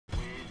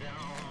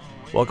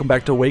Welcome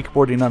back to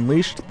Wakeboarding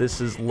Unleashed.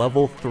 This is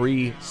Level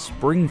 3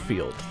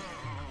 Springfield.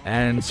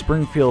 And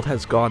Springfield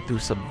has gone through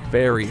some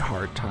very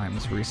hard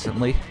times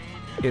recently.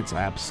 It's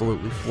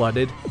absolutely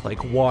flooded,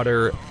 like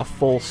water a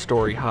full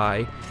story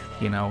high,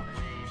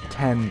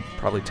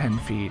 probably 10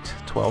 feet,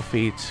 12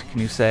 feet, can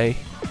you say?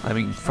 I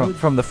mean,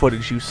 from the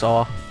footage you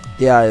saw.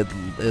 Yeah,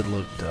 it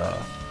looked,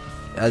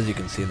 as you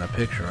can see in the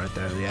picture right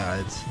there,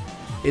 yeah,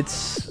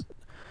 it's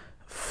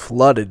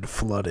flooded.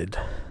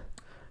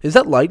 Is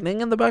that lightning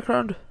in the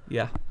background?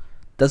 Yeah.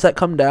 Does that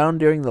come down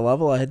during the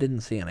level? I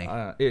didn't see any.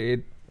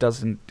 It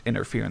doesn't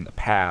interfere in the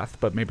path,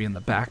 but maybe in the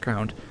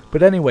background.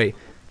 But anyway,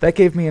 that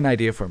gave me an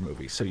idea for a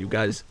movie, so you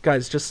guys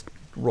just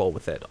roll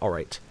with it. All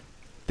right.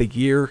 The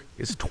year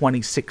is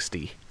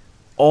 2060.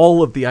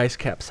 All of the ice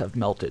caps have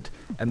melted,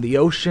 and the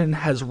ocean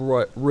has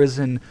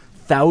risen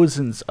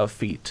thousands of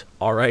feet,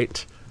 all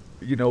right?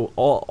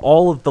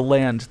 All of the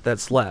land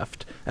that's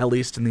left, at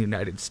least in the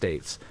United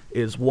States,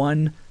 is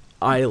one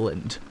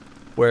island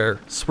where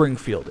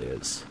Springfield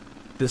is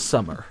this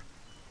summer.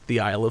 The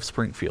Isle of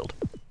Springfield.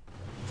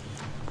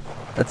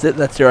 That's it?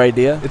 That's your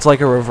idea? It's like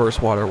a reverse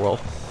water roll,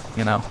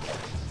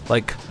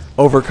 like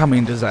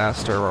overcoming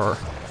disaster or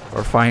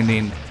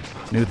finding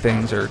new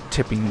things or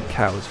tipping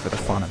cows for the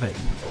fun of it.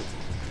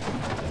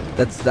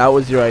 That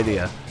was your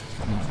idea.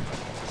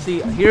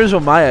 See, here's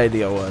what my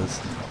idea was.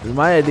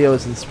 My idea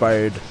was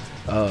inspired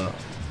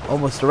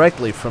almost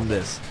directly from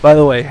this. By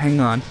the way,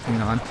 hang on.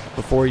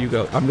 Before you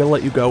go, I'm going to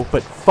let you go,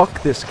 but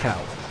fuck this cow.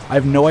 I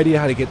have no idea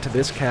how to get to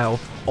this cow.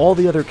 All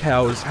the other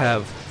cows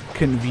have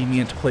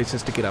convenient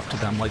places to get up to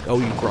them, like, oh,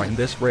 you grind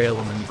this rail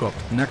and then you go up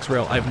to the next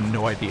rail. I have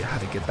no idea how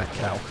to get that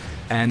cow.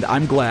 And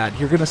I'm glad,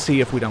 you're going to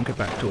see if we don't get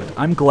back to it,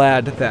 I'm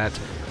glad that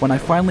when I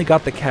finally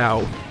got the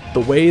cow,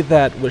 the way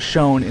that was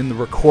shown in the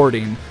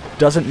recording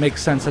doesn't make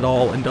sense at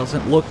all and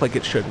doesn't look like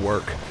it should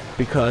work,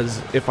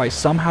 because if I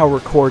somehow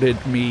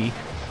recorded me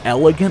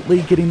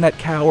elegantly getting that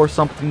cow or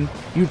something,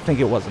 you'd think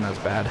it wasn't as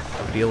bad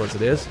of a deal as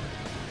it is.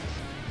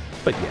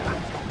 But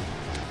yeah,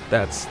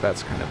 that's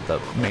kind of the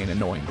main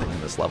annoying thing in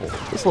this level.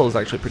 This level is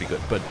actually pretty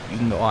good, but you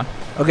can go on.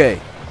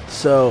 Okay,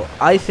 so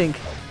I think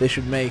they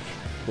should make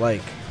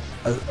like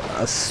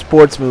a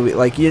sports movie.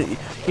 Like you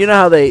know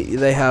how they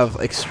have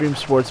extreme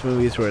sports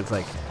movies where it's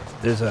like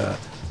there's a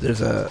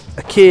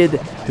kid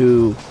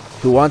who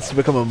wants to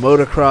become a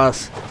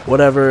motocross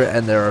whatever,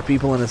 and there are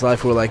people in his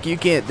life who are like, you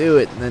can't do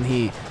it, and then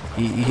he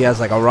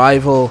has like a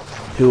rival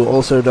who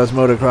also does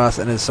motocross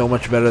and is so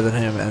much better than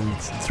him, and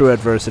through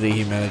adversity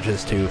he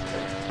manages to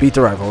beat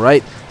the rival,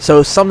 right?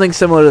 So something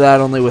similar to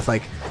that, only with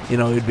like,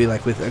 it'd be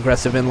like with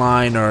aggressive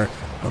inline or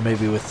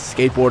maybe with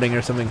skateboarding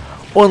or something.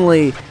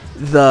 Only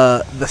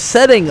the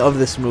setting of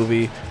this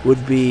movie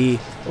would be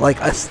like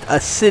a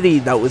city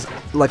that was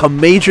like a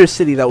major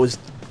city that was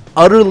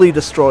utterly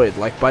destroyed,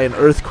 like by an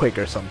earthquake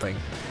or something,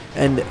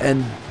 and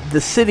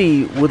the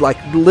city would, like,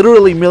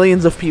 literally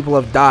millions of people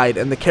have died,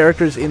 and the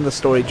characters in the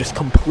story just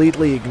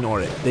completely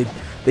ignore it.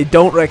 They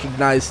don't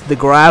recognize the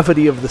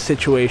gravity of the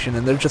situation,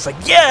 and they're just like,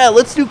 yeah,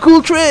 let's do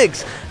cool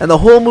tricks, and the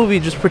whole movie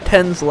just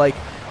pretends like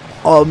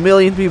a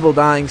million people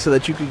dying so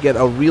that you could get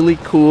a really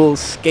cool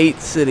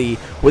skate city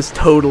was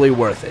totally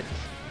worth it.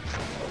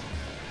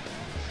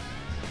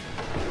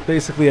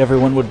 Basically,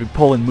 everyone would be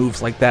pulling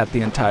moves like that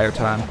the entire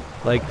time.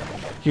 Like,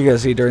 you're gonna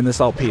see during this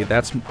LP,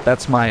 that's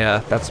my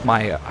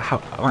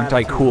aren't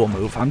I cool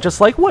move. I'm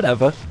just like,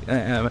 whatever.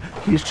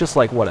 He's just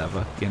like,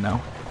 whatever,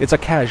 It's a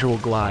casual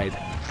glide.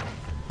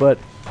 But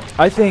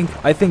I think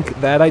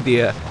that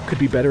idea could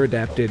be better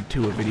adapted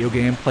to a video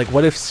game. Like,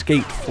 what if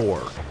Skate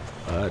 4?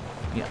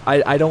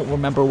 I don't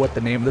remember what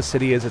the name of the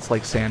city is. It's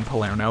like San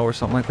Palermo or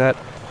something like that.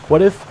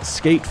 What if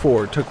Skate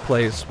 4 took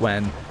place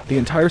when the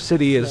entire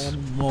city is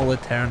San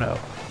Moliterno?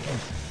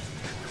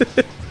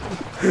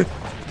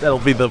 That'll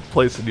be the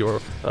place in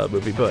your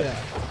movie, but yeah.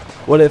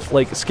 What if,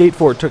 like, Skate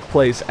 4 took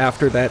place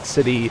after that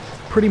city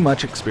pretty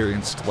much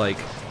experienced, like,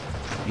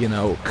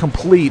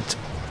 complete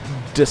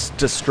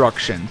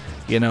destruction?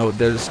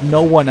 There's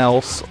no one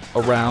else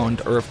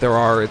around, or if there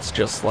are, it's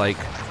just like,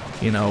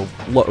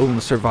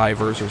 lone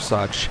survivors or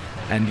such,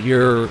 and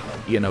you're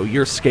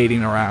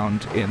skating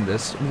around in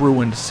this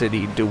ruined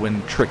city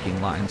doing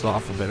tricking lines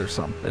off of it or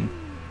something.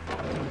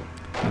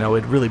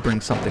 It really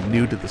brings something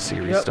new to the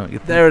series, Yep. don't you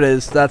think? There it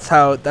is. That's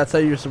how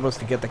you're supposed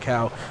to get the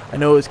cow. I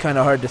know it was kind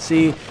of hard to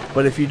see,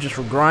 but if you just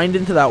grind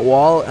into that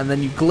wall and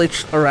then you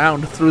glitch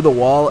around through the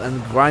wall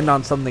and grind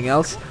on something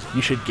else,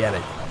 you should get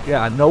it.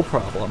 Yeah, no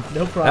problem.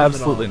 No problem.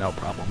 Absolutely no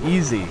problem.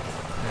 Easy. Yeah.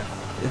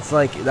 It's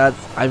like that's.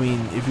 I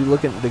mean, if you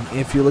look in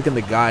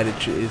the guide,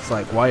 it's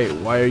like why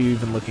are you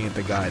even looking at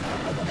the guide?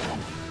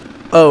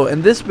 Oh,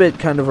 and this bit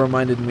kind of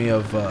reminded me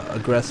of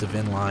aggressive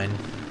inline,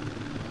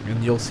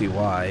 and you'll see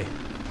why.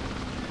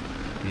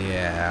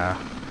 Yeah.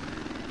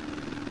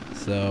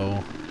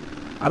 So,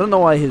 I don't know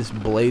why his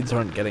blades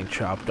aren't getting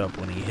chopped up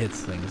when he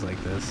hits things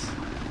like this.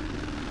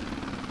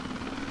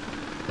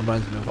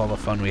 Reminds me of all the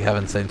fun we have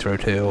in Saints Row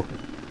 2.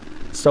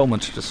 So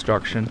much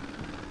destruction.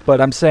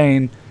 But I'm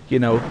saying,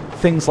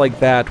 things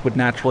like that would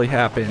naturally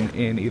happen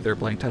in either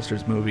Blank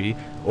Tester's movie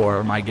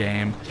or my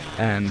game,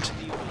 and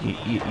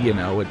you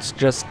know, it's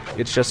just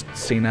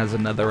seen as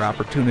another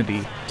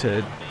opportunity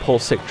to pull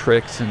sick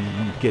tricks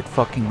and get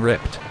fucking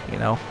ripped. You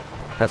know,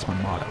 that's my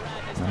motto.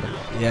 Remember?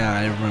 Yeah,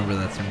 I remember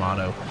that's a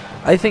motto.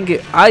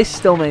 I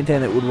still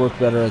maintain it would work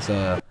better as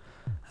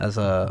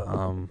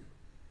a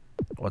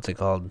what's it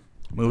called?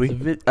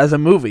 Movie? As a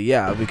movie,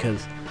 yeah,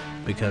 because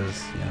you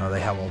know they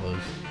have all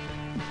those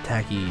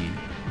tacky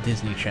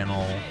Disney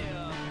Channel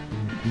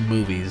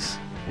movies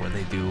where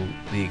they do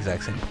the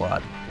exact same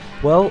plot.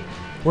 Well,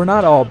 we're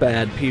not all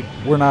bad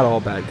we're not all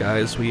bad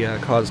guys. We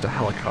caused a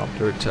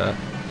helicopter to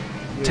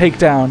take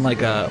down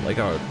like a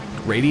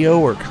radio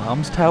or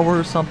comms tower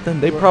or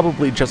something. They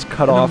probably just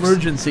cut off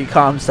Emergency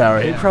comms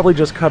tower. They probably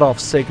just cut off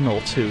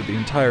signal to the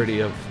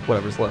entirety of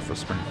whatever's left of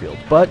Springfield.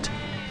 But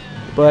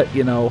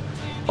you know,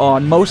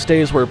 on most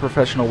days we're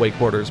professional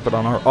wakeboarders, but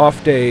on our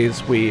off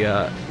days we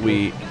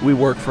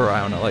work for,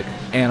 I don't know, like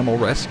animal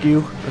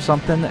rescue or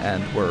something,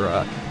 and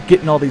we're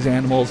getting all these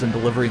animals and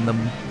delivering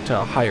them to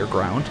higher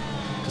ground,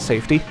 to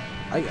safety.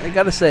 I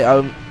gotta say,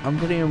 I'm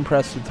pretty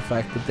impressed with the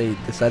fact that they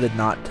decided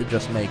not to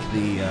just make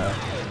the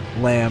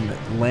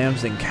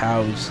lambs and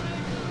cows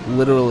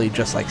literally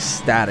just like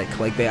static.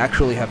 Like they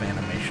actually have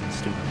animations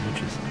to them,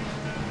 which is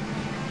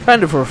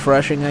kind of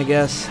refreshing, I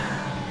guess,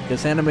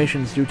 because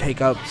animations do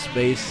take up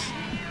space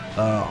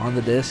on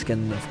the disc,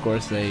 and of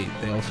course they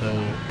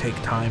also take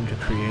time to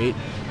create,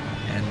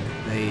 and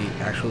they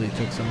actually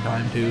took some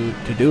time to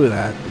do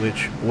that,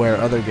 which where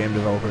other game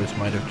developers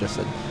might have just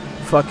said,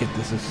 fuck it,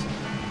 this is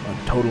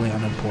totally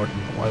unimportant,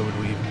 why would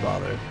we even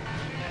bother?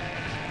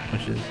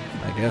 Which is,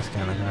 I guess,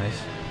 kind of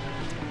nice.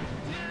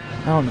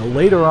 I don't know,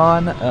 later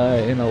on,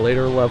 in a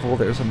later level,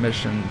 there's a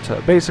mission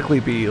to basically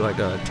be like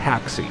a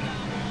taxi,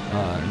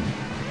 and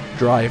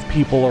drive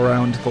people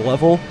around the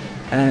level,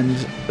 and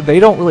they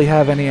don't really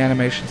have any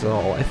animations at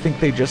all. I think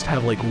they just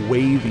have like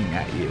waving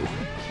at you,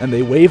 and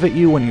they wave at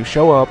you when you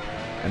show up,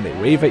 and they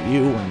wave at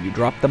you when you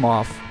drop them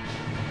off,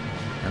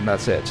 and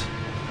that's it.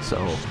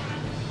 So,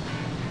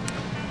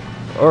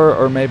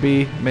 or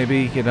maybe,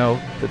 you know,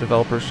 the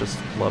developers just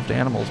loved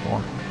animals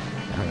more.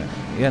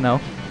 You know,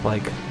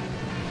 like,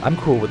 I'm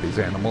cool with these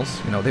animals.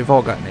 You know, they've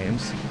all got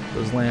names.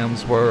 Those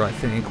lambs were, I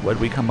think, what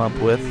we come up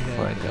with,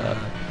 like,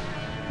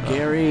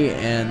 Gary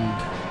and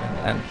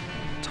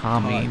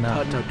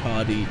Tommina.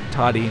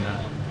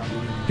 Toddina.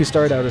 He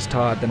started out as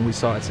Todd, then we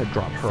saw it said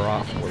drop her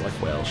off, and we're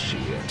like, well,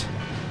 shit.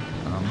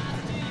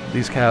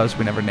 These cows,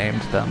 we never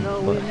named them.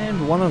 No, we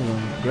named one of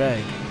them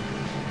Greg,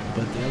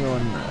 but the other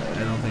one,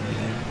 I don't think we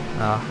named.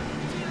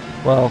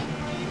 Well,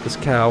 this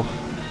cow,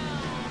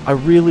 I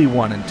really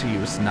wanted to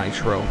use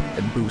nitro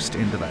and boost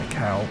into that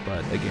cow,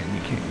 but again,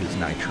 you can't use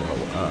nitro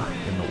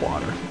in the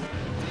water.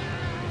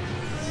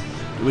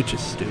 Which is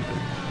stupid.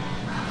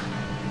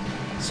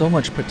 So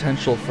much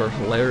potential for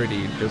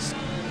hilarity just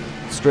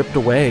stripped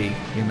away,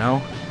 you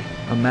know?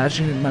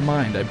 Imagine in my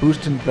mind, I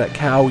boost into that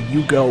cow,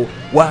 you go,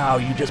 wow,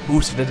 you just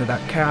boosted into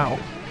that cow.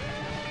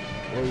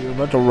 Well, you're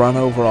about to run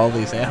over all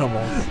these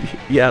animals.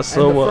 Yeah,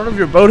 so... And the front of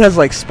your boat has,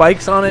 like,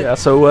 spikes on it? Yeah,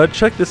 so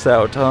check this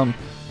out.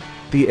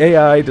 The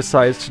AI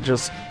decides to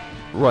just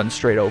run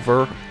straight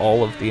over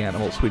all of the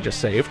animals we just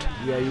saved.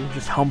 Yeah, you're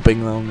just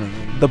humping them.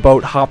 And the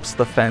boat hops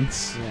the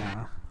fence.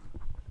 Yeah.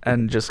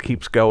 And just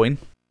keeps going.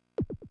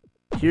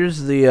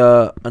 Here's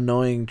the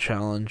annoying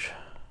challenge.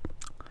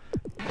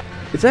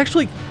 It's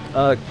actually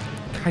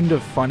kind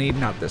of funny,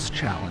 not this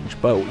challenge,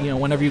 but you know,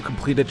 whenever you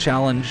complete a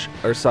challenge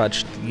or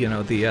such, you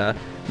know, the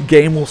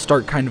game will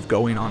start kind of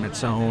going on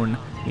its own.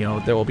 You know,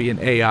 there will be an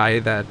AI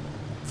that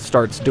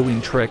starts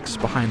doing tricks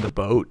behind the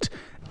boat,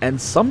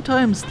 and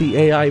sometimes the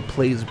AI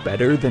plays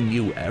better than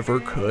you ever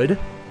could,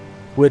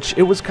 which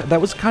that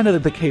was kind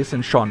of the case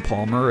in Sean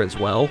Palmer as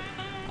well.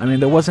 I mean,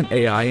 there wasn't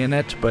AI in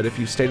it, but if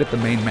you stayed at the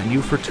main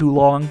menu for too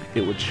long,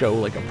 it would show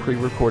like a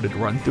pre-recorded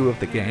run-through of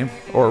the game,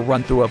 or a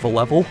run-through of a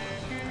level,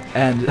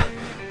 and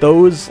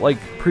those like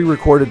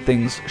pre-recorded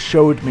things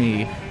showed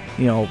me,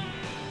 you know,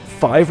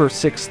 5 or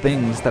 6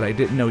 things that I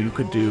didn't know you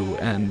could do,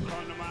 and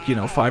you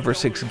know, 5 or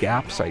 6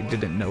 gaps I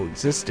didn't know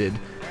existed.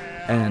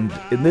 And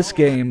in this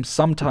game,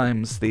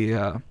 sometimes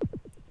the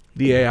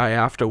AI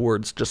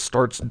afterwards just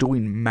starts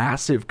doing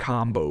massive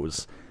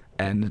combos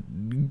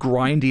and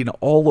grinding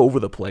all over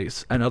the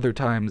place, and other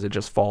times it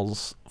just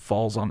falls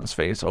on his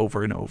face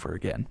over and over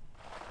again.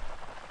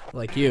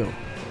 Like you.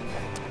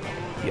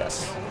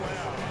 Yes.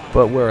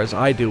 But whereas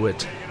I do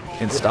it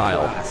in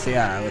style.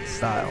 Yeah, with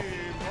style.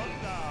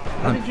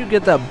 How did you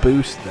get that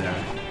boost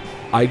there?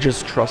 I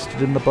just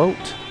trusted in the boat.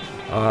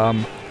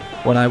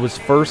 When I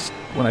first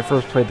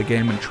played the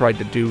game and tried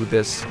to do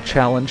this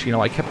challenge, you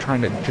know, I kept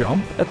trying to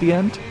jump at the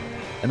end,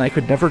 and I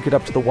could never get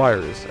up to the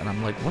wires, and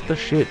I'm like, what the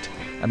shit?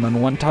 And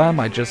then one time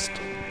I just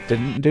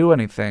didn't do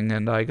anything,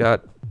 and I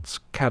got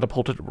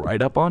catapulted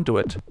right up onto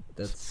it.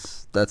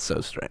 That's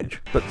so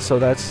strange. But so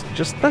that's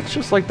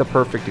just like the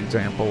perfect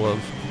example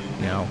of,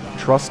 you know,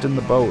 trust in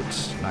the boat.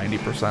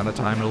 90% of the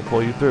time it'll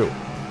pull you through.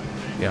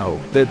 You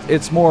know,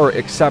 it's more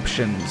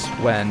exceptions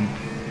when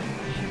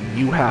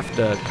you have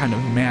to kind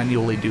of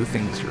manually do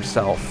things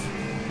yourself,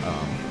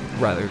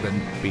 rather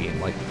than being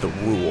like the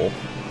rule.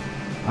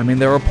 I mean,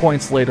 there are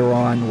points later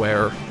on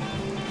where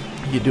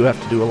you do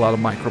have to do a lot of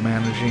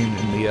micromanaging.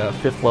 In the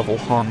 5th level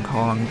Hong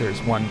Kong,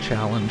 there's one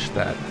challenge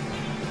that,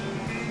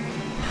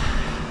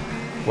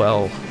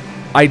 well,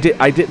 I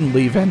didn't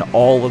leave in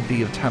all of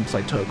the attempts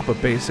I took,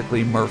 but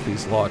basically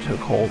Murphy's Law took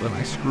hold, and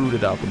I screwed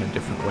it up in a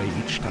different way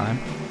each time.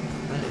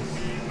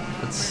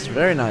 Nice. That's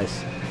very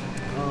nice.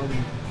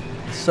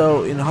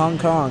 So in Hong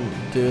Kong,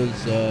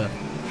 does the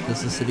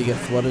city get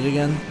flooded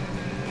again?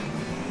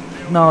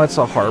 No, it's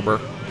a harbor,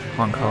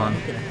 Hong Kong.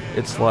 Okay.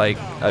 It's like,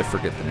 I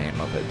forget the name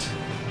of it.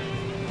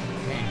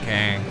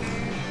 Kang.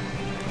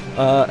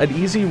 An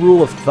easy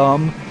rule of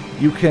thumb,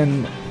 you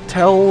can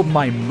tell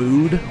my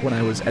mood when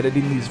I was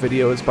editing these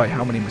videos by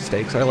how many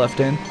mistakes I left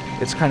in.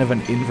 It's kind of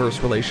an inverse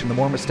relation. The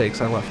more mistakes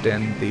I left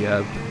in,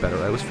 the better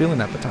I was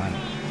feeling at the time.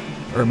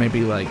 Or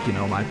maybe like, you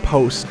know, my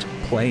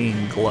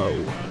post-playing glow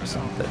or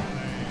something.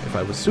 If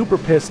I was super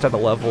pissed at a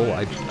level,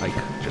 I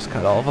just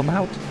cut all of them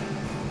out.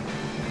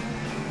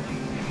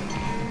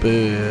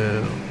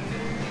 Boo.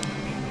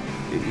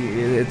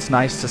 It's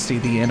nice to see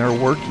the inner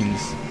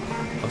workings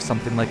of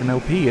something like an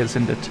OP,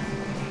 isn't it?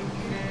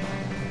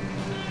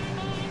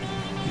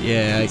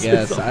 Yeah, I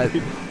guess. I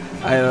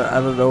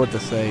don't know what to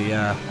say.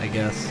 Yeah, I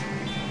guess.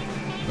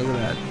 Look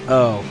at that.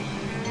 Oh,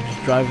 you're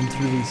just driving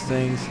through these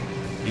things.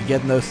 You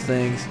get in those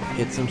things,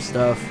 hit some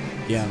stuff.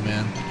 Yeah,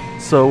 man.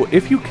 So,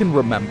 if you can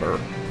remember,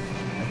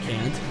 I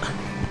can't.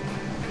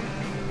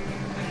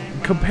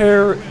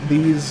 compare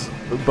these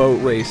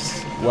boat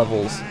race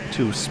levels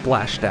to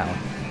Splashdown.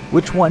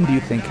 Which one do you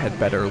think had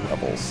better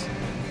levels?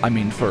 I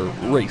mean, for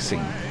racing.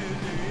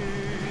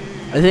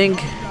 I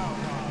think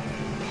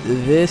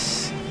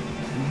this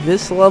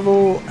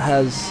level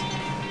has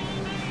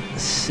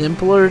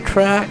simpler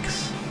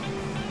tracks,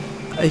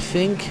 I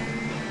think,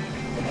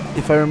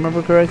 if I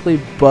remember correctly,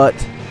 but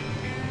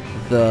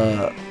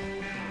the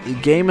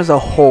game as a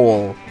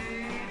whole,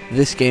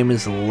 this game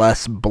is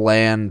less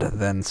bland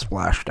than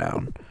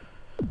Splashdown.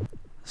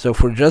 So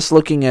if we're just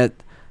looking at,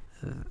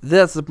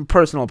 that's a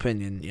personal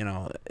opinion, you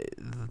know,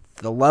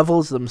 the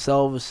levels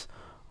themselves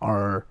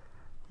are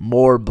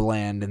more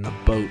bland in the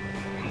boat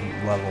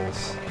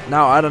levels.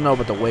 Now, I don't know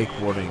about the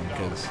wakeboarding,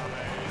 because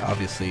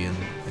obviously in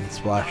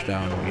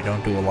Splashdown you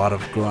don't do a lot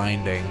of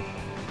grinding.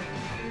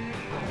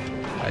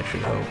 I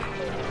should hope.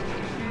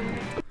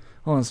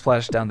 Well, in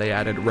Splashdown they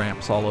added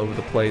ramps all over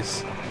the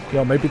place. You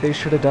know, maybe they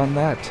should have done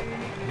that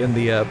in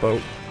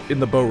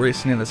the boat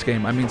racing in this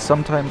game. I mean,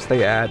 sometimes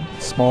they add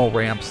small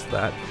ramps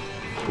that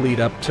lead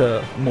up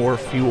to more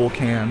fuel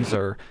cans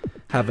or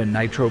have a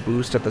nitro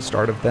boost at the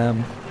start of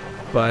them.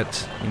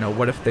 But, you know,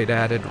 what if they'd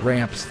added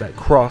ramps that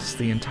cross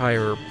the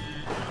entire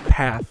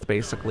path,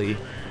 basically,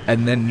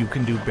 and then you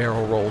can do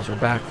barrel rolls or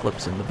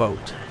backflips in the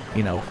boat?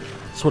 You know,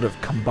 sort of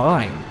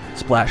combine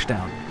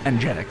Splashdown and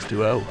Jet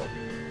X2O.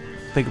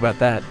 Think about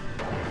that.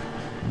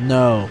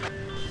 No.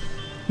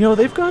 You know,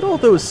 they've got all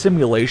those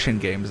simulation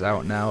games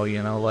out now,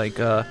 you know, like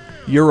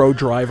Euro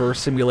Driver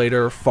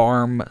Simulator,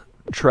 Farm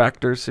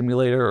Tractor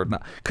Simulator, or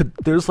not.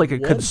 There's like a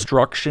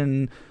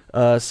construction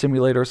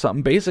simulator or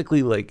something.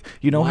 Basically, like,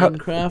 you know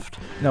Minecraft?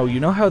 No, you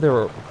know how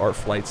there are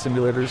flight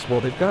simulators? Well,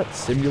 they've got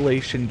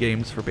simulation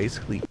games for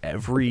basically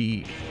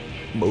every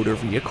motor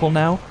vehicle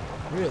now.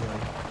 Really?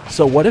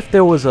 So what if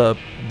there was a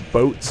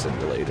boat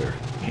simulator,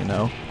 you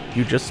know?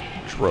 You just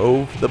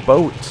drove the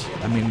boat.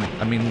 I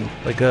mean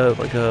like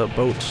a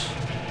boat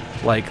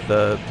like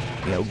the,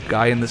 you know,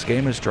 guy in this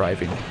game is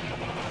driving.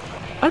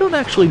 I don't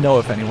actually know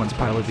if anyone's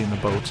piloting the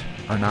boat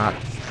or not.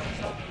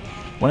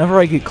 Whenever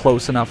I get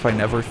close enough, I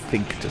never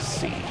think to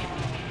see.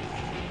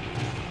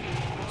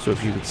 So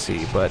if you could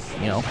see, but,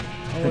 you know,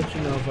 I'll let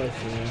you know if I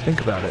see.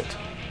 think about it.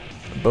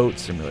 A boat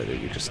simulator,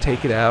 you just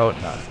take it out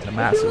in a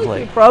massive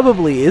lake. There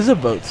probably is a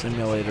boat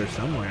simulator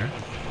somewhere.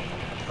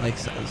 Like,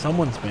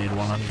 someone's made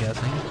one, I'm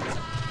guessing.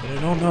 But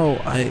I don't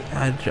know.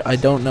 I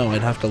don't know.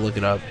 I'd have to look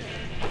it up.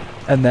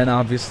 And then,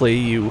 obviously,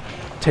 you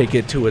take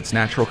it to its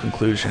natural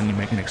conclusion, you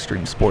make an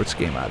extreme sports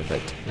game out of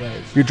it.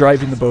 Right. You're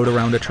driving the boat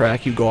around a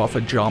track, you go off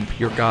a jump,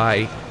 your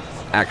guy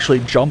actually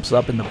jumps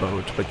up in the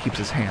boat, but keeps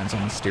his hands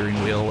on the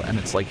steering wheel, and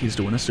it's like he's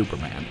doing a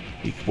Superman.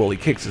 He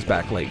kicks his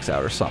back legs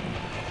out or something.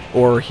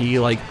 Or he,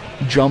 like,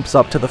 jumps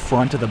up to the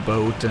front of the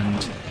boat,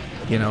 and,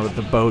 you know,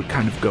 the boat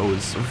kind of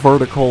goes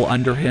vertical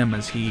under him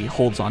as he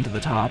holds onto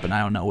the top, and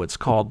I don't know, it's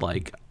called,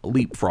 like,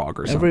 leapfrog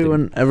or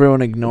something.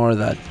 Everyone ignore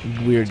that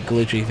weird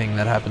glitchy thing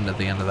that happened at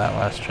the end of that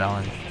last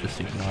challenge. Just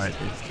ignore it.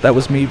 That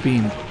was me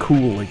being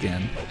cool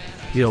again.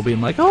 You know,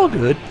 being like, all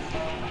good.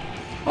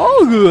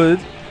 All good.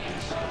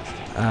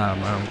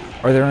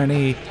 Are there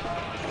any...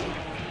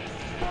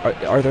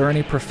 Are there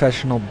any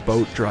professional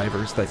boat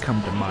drivers that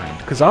come to mind?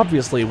 Because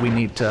obviously we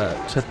need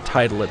to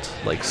title it,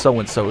 like,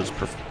 so-and-so's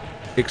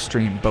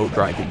extreme boat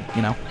driving,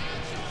 you know?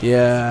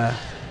 Yeah.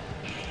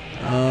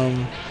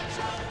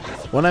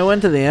 When I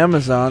went to the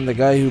Amazon, the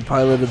guy who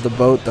piloted the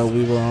boat that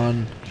we were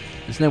on,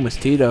 his name was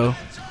Tito.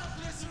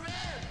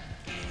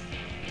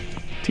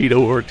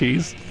 Tito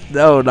Ortiz?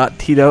 No, not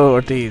Tito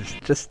Ortiz.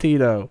 Just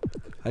Tito.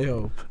 I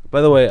hope.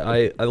 By the way,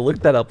 I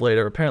looked that up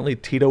later. Apparently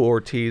Tito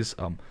Ortiz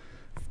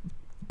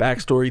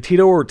backstory.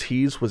 Tito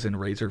Ortiz was in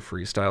Razor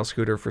Freestyle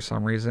Scooter for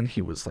some reason.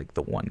 He was like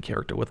the one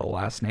character with a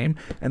last name,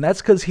 and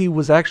that's because he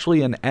was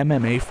actually an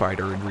MMA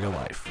fighter in real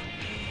life.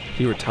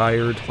 He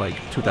retired like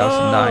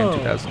 2009,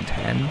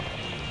 2010.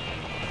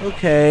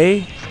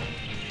 Okay.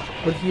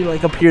 But he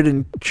like appeared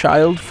in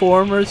child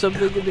form or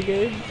something in the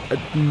game?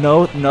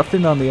 No,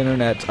 nothing on the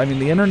internet. I mean,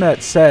 the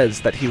internet says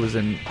that he was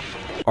in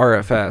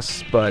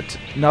RFS, but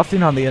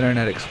nothing on the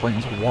internet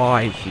explains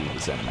why he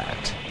was in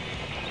that.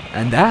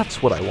 And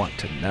that's what I want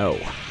to know.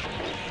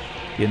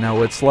 You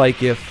know, it's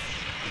like if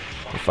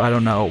I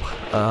don't know,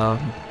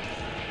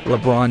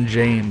 LeBron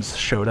James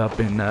showed up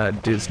in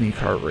Disney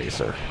Kart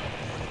Racer.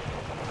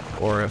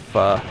 Or if,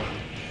 I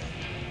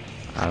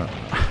don't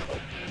know.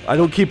 I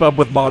don't keep up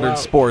with modern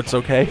sports,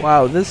 okay?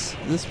 Wow, this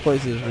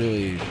place is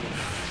really...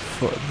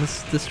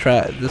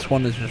 This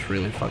one is just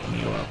really fucking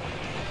you up.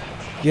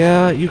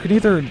 Yeah, you can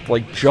either,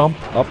 like, jump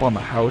up on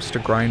the house to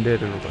grind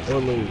it, or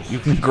lose. You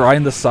can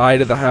grind the side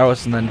of the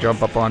house and then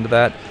jump up onto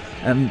that.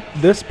 And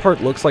this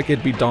part looks like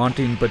it'd be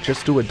daunting, but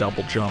just do a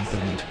double jump,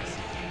 and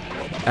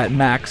at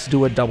max,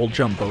 do a double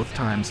jump both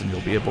times, and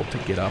you'll be able to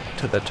get up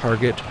to the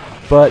target.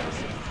 But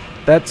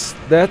that's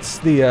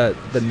the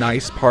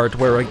nice part,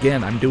 where,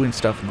 again, I'm doing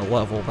stuff in the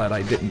level that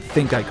I didn't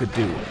think I could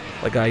do.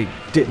 Like, I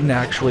didn't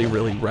actually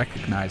really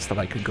recognize that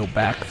I could go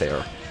back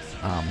there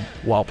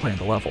while playing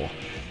the level.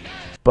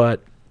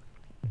 But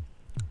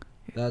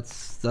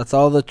that's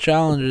all the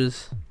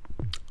challenges.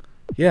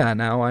 Yeah,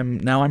 now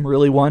I'm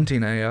really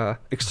wanting a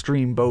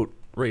extreme boat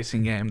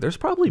racing game. There's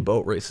probably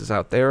boat races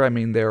out there. I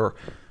mean, there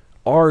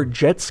are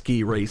jet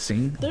ski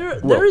racing.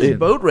 There is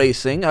boat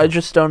racing. I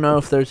just don't know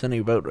if there's any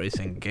boat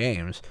racing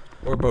games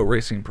or boat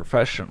racing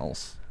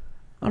professionals.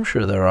 I'm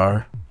sure there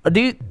are.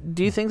 Do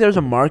you think there's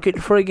a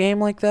market for a game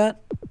like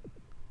that?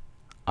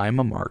 I'm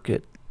a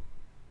market.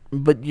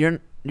 But you're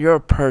a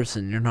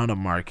person. You're not a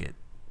market.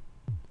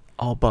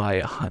 I'll buy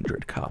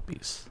 100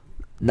 copies.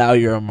 Now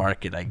you're a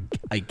market,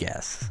 I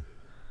guess.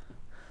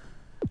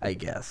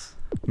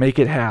 Make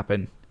it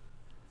happen.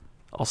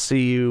 I'll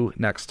see you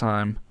next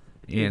time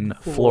in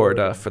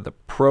Florida for the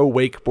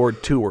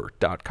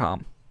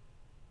ProWakeboardTour.com.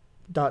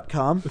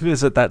 .com?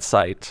 Visit that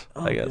site,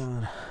 I guess.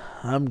 God.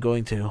 I'm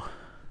going to.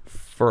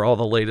 For all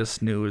the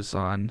latest news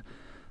on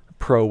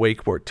Pro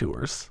Wakeboard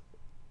Tours.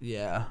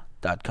 Yeah,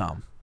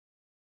 .com.